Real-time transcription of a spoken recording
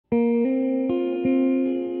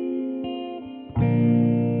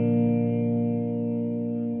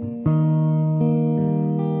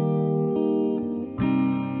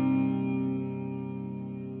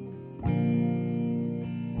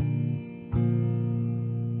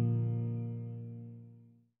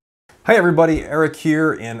Hi everybody, Eric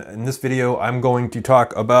here, and in this video I'm going to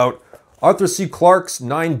talk about Arthur C. Clarke's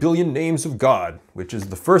 9 Billion Names of God, which is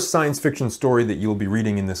the first science fiction story that you'll be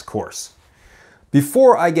reading in this course.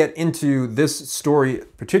 Before I get into this story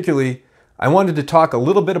particularly, I wanted to talk a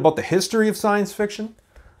little bit about the history of science fiction.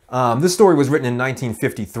 This story was written in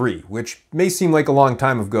 1953, which may seem like a long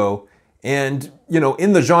time ago, and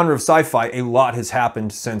in the genre of sci-fi, a lot has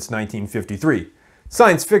happened since 1953.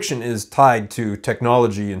 Science fiction is tied to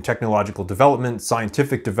technology and technological development,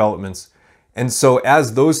 scientific developments, and so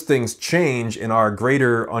as those things change and our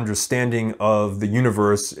greater understanding of the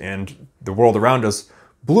universe and the world around us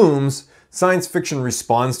blooms, science fiction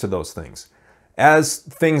responds to those things. As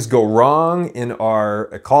things go wrong in our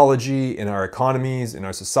ecology, in our economies, in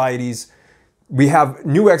our societies, we have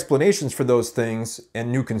new explanations for those things and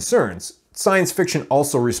new concerns. Science fiction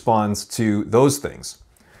also responds to those things.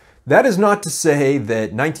 That is not to say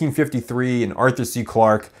that 1953 and Arthur C.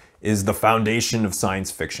 Clarke is the foundation of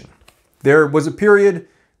science fiction. There was a period,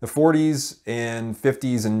 the 40s and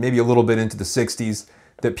 50s and maybe a little bit into the 60s,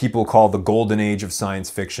 that people call the golden age of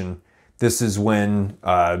science fiction. This is when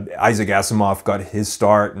Isaac Asimov got his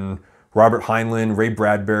start, and Robert Heinlein, Ray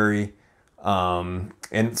Bradbury,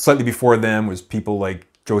 and slightly before them was people like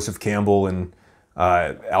Joseph Campbell and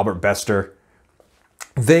Albert Bester.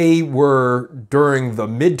 They were during the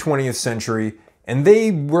mid-20th century, and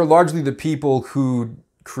they were largely the people who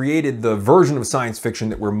created the version of science fiction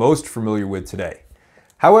that we're most familiar with today.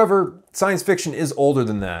 However, science fiction is older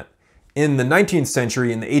than that. In the 19th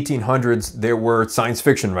century, in the 1800s, there were science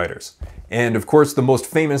fiction writers. And of course, the most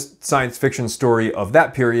famous science fiction story of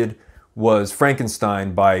that period was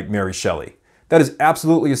Frankenstein by Mary Shelley. That is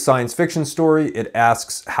absolutely a science fiction story. It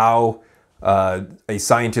asks how a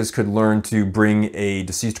scientist could learn to bring a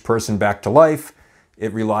deceased person back to life.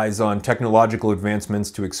 It relies on technological advancements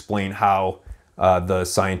to explain how the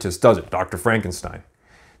scientist does it, Dr. Frankenstein.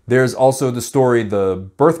 There's also the story The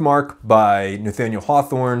Birthmark by Nathaniel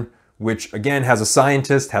Hawthorne, which again has a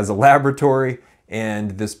scientist, has a laboratory,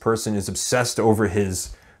 and this person is obsessed over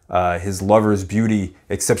his lover's beauty,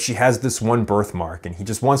 except she has this one birthmark and he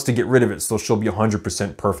just wants to get rid of it so she'll be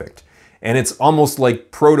 100% perfect. And it's almost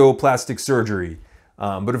like proto-plastic surgery.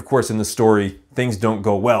 But of course, in the story, things don't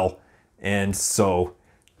go well. And so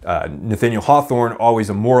Nathaniel Hawthorne,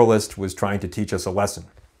 always a moralist, was trying to teach us a lesson.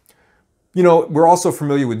 We're also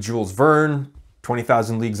familiar with Jules Verne,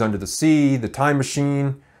 20,000 Leagues Under the Sea, The Time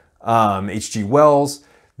Machine, H.G. Wells.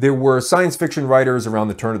 There were science fiction writers around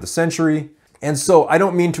the turn of the century. And so I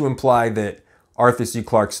don't mean to imply that Arthur C.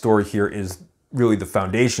 Clarke's story here is really the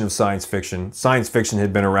foundation of science fiction. Science fiction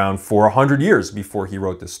had been around for 100 years before he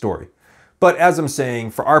wrote this story. But as I'm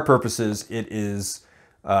saying, for our purposes, it is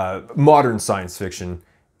modern science fiction.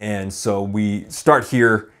 And so we start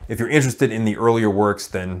here. If you're interested in the earlier works,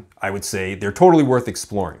 then I would say they're totally worth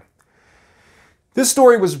exploring. This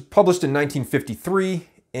story was published in 1953,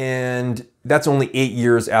 and that's only 8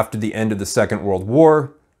 years after the end of the Second World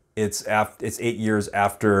War. It's 8 years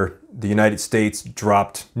after the United States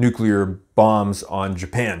dropped nuclear bombs on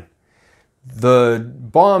Japan. The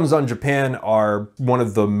bombs on Japan are one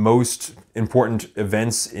of the most important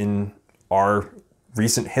events in our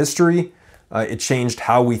recent history. It changed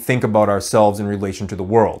how we think about ourselves in relation to the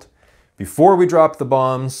world. Before we dropped the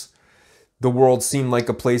bombs, the world seemed like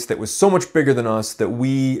a place that was so much bigger than us that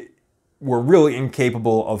we were really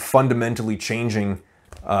incapable of fundamentally changing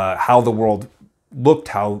how the world looked,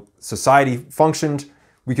 how society functioned.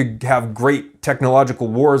 We could have great technological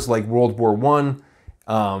wars like World War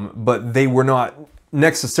I, but they were not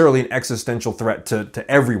necessarily an existential threat to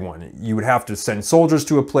everyone. You would have to send soldiers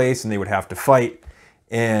to a place and they would have to fight,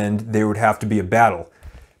 and there would have to be a battle.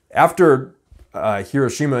 After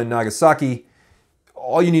Hiroshima and Nagasaki,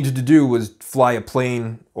 all you needed to do was fly a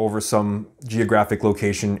plane over some geographic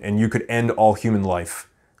location and you could end all human life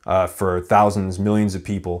for thousands, millions of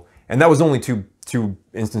people. And that was only two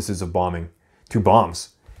instances of bombing, 2 bombs.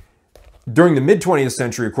 During the mid-20th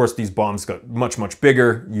century, of course, these bombs got much, much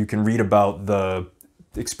bigger. You can read about the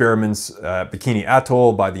experiments at Bikini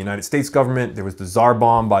Atoll by the United States government. There was the Tsar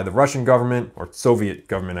bomb by the Russian government, or Soviet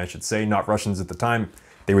government, I should say, not Russians at the time.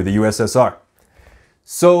 They were the USSR.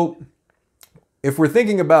 So if we're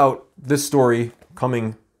thinking about this story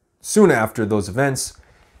coming soon after those events,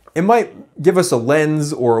 it might give us a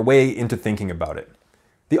lens or a way into thinking about it.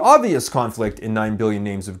 The obvious conflict in 9 Billion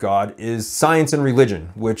Names of God is science and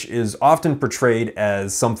religion, which is often portrayed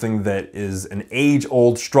as something that is an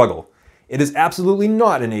age-old struggle. It is absolutely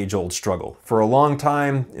not an age-old struggle. For a long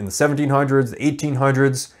time, in the 1700s, the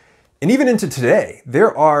 1800s, and even into today,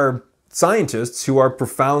 there are scientists who are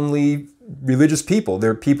profoundly religious people.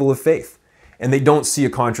 They're people of faith. and they don't see a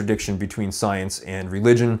contradiction between science and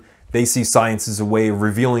religion. They see science as a way of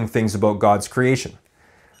revealing things about God's creation.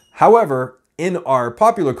 However, in our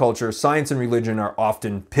popular culture, science and religion are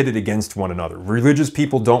often pitted against one another. Religious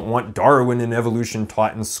people don't want Darwin and evolution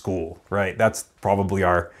taught in school, right? That's probably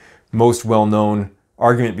our most well-known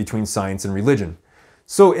argument between science and religion.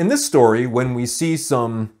 So in this story, when we see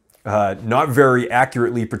some not very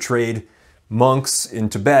accurately portrayed monks in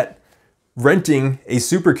Tibet renting a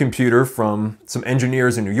supercomputer from some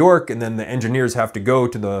engineers in New York, and then the engineers have to go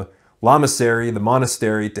to the lamasery, the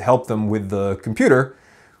monastery, to help them with the computer,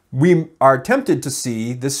 we are tempted to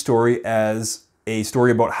see this story as a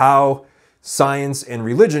story about how science and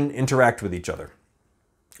religion interact with each other.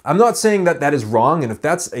 I'm not saying that that is wrong, and if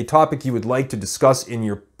that's a topic you would like to discuss in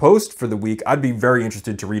your post for the week, I'd be very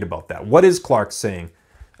interested to read about that. What is Clarke saying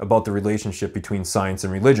about the relationship between science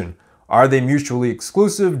and religion? Are they mutually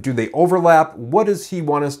exclusive? Do they overlap? What does he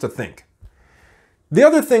want us to think? The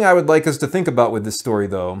other thing I would like us to think about with this story,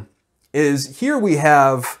 though, is here we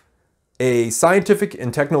have a scientific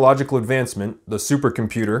and technological advancement, the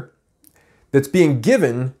supercomputer, that's being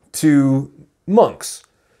given to monks.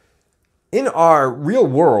 In our real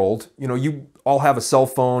world, you all have a cell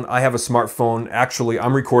phone, I have a smartphone. Actually,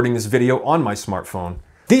 I'm recording this video on my smartphone.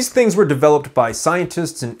 These things were developed by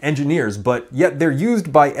scientists and engineers, but yet they're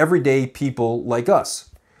used by everyday people like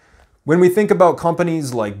us. When we think about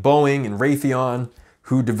companies like Boeing and Raytheon,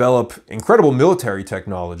 who develop incredible military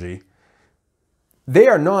technology, they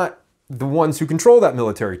are not the ones who control that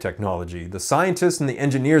military technology. The scientists and the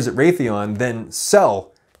engineers at Raytheon then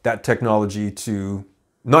sell that technology to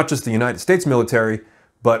not just the United States military,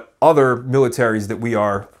 but other militaries that we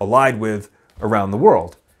are allied with around the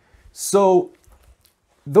world. So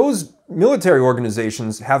those military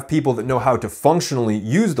organizations have people that know how to functionally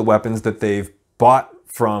use the weapons that they've bought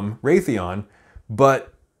from Raytheon,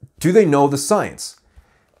 but do they know the science?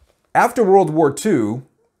 After World War II,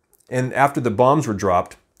 and after the bombs were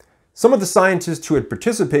dropped, some of the scientists who had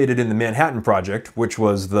participated in the Manhattan Project, which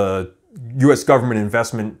was the US government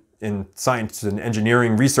investment in science and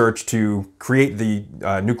engineering research to create the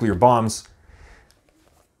nuclear bombs,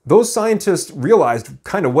 those scientists realized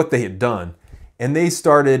kind of what they had done, and they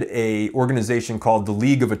started an organization called the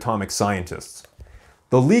League of Atomic Scientists.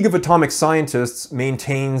 The League of Atomic Scientists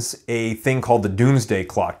maintains a thing called the Doomsday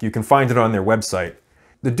Clock. You can find it on their website.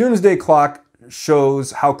 The Doomsday Clock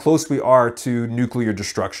shows how close we are to nuclear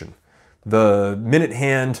destruction. The minute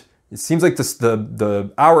hand, it seems like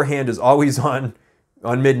the hour hand is always on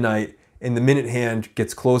midnight, and the minute hand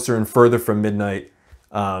gets closer and further from midnight,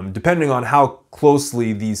 depending on how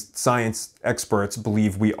closely these science experts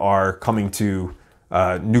believe we are coming to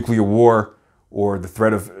nuclear war or the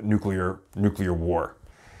threat of nuclear war.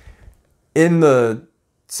 In the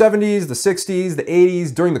 70s, the 60s, the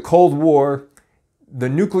 80s, during the Cold War, the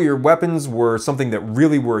nuclear weapons were something that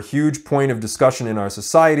really were a huge point of discussion in our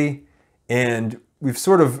society, and we've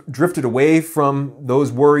sort of drifted away from those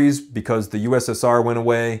worries because the USSR went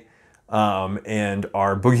away, and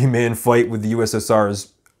our boogeyman fight with the USSR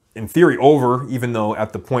is in theory over, even though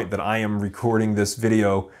at the point that I am recording this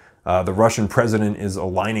video, the Russian president is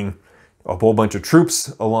aligning a whole bunch of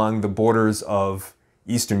troops along the borders of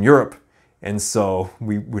Eastern Europe, and so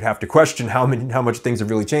we would have to question how much things have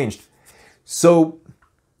really changed. So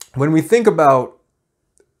when we think about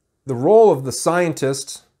the role of the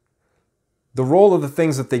scientists, the role of the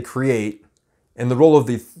things that they create, and the role of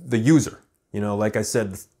the user. Like I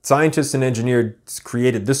said, the scientists and engineers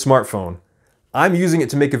created this smartphone. I'm using it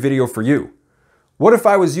to make a video for you. What if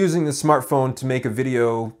I was using this smartphone to make a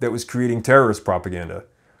video that was creating terrorist propaganda?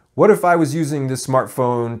 What if I was using this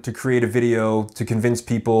smartphone to create a video to convince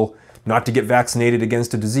people not to get vaccinated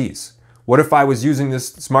against a disease? What if I was using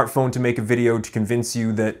this smartphone to make a video to convince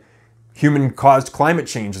you that human-caused climate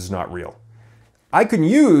change is not real? I can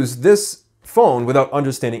use this phone without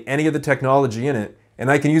understanding any of the technology in it,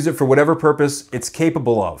 and I can use it for whatever purpose it's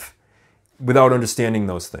capable of without understanding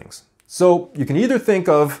those things. So you can either think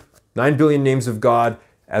of 9 Billion Names of God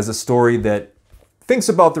as a story that thinks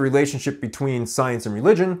about the relationship between science and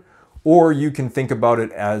religion, or you can think about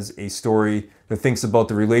it as a story that thinks about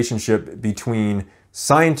the relationship between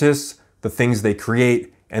scientists, the things they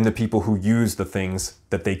create, and the people who use the things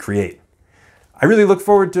that they create. I really look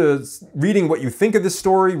forward to reading what you think of this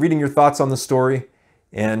story, reading your thoughts on the story,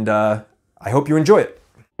 and I hope you enjoy it.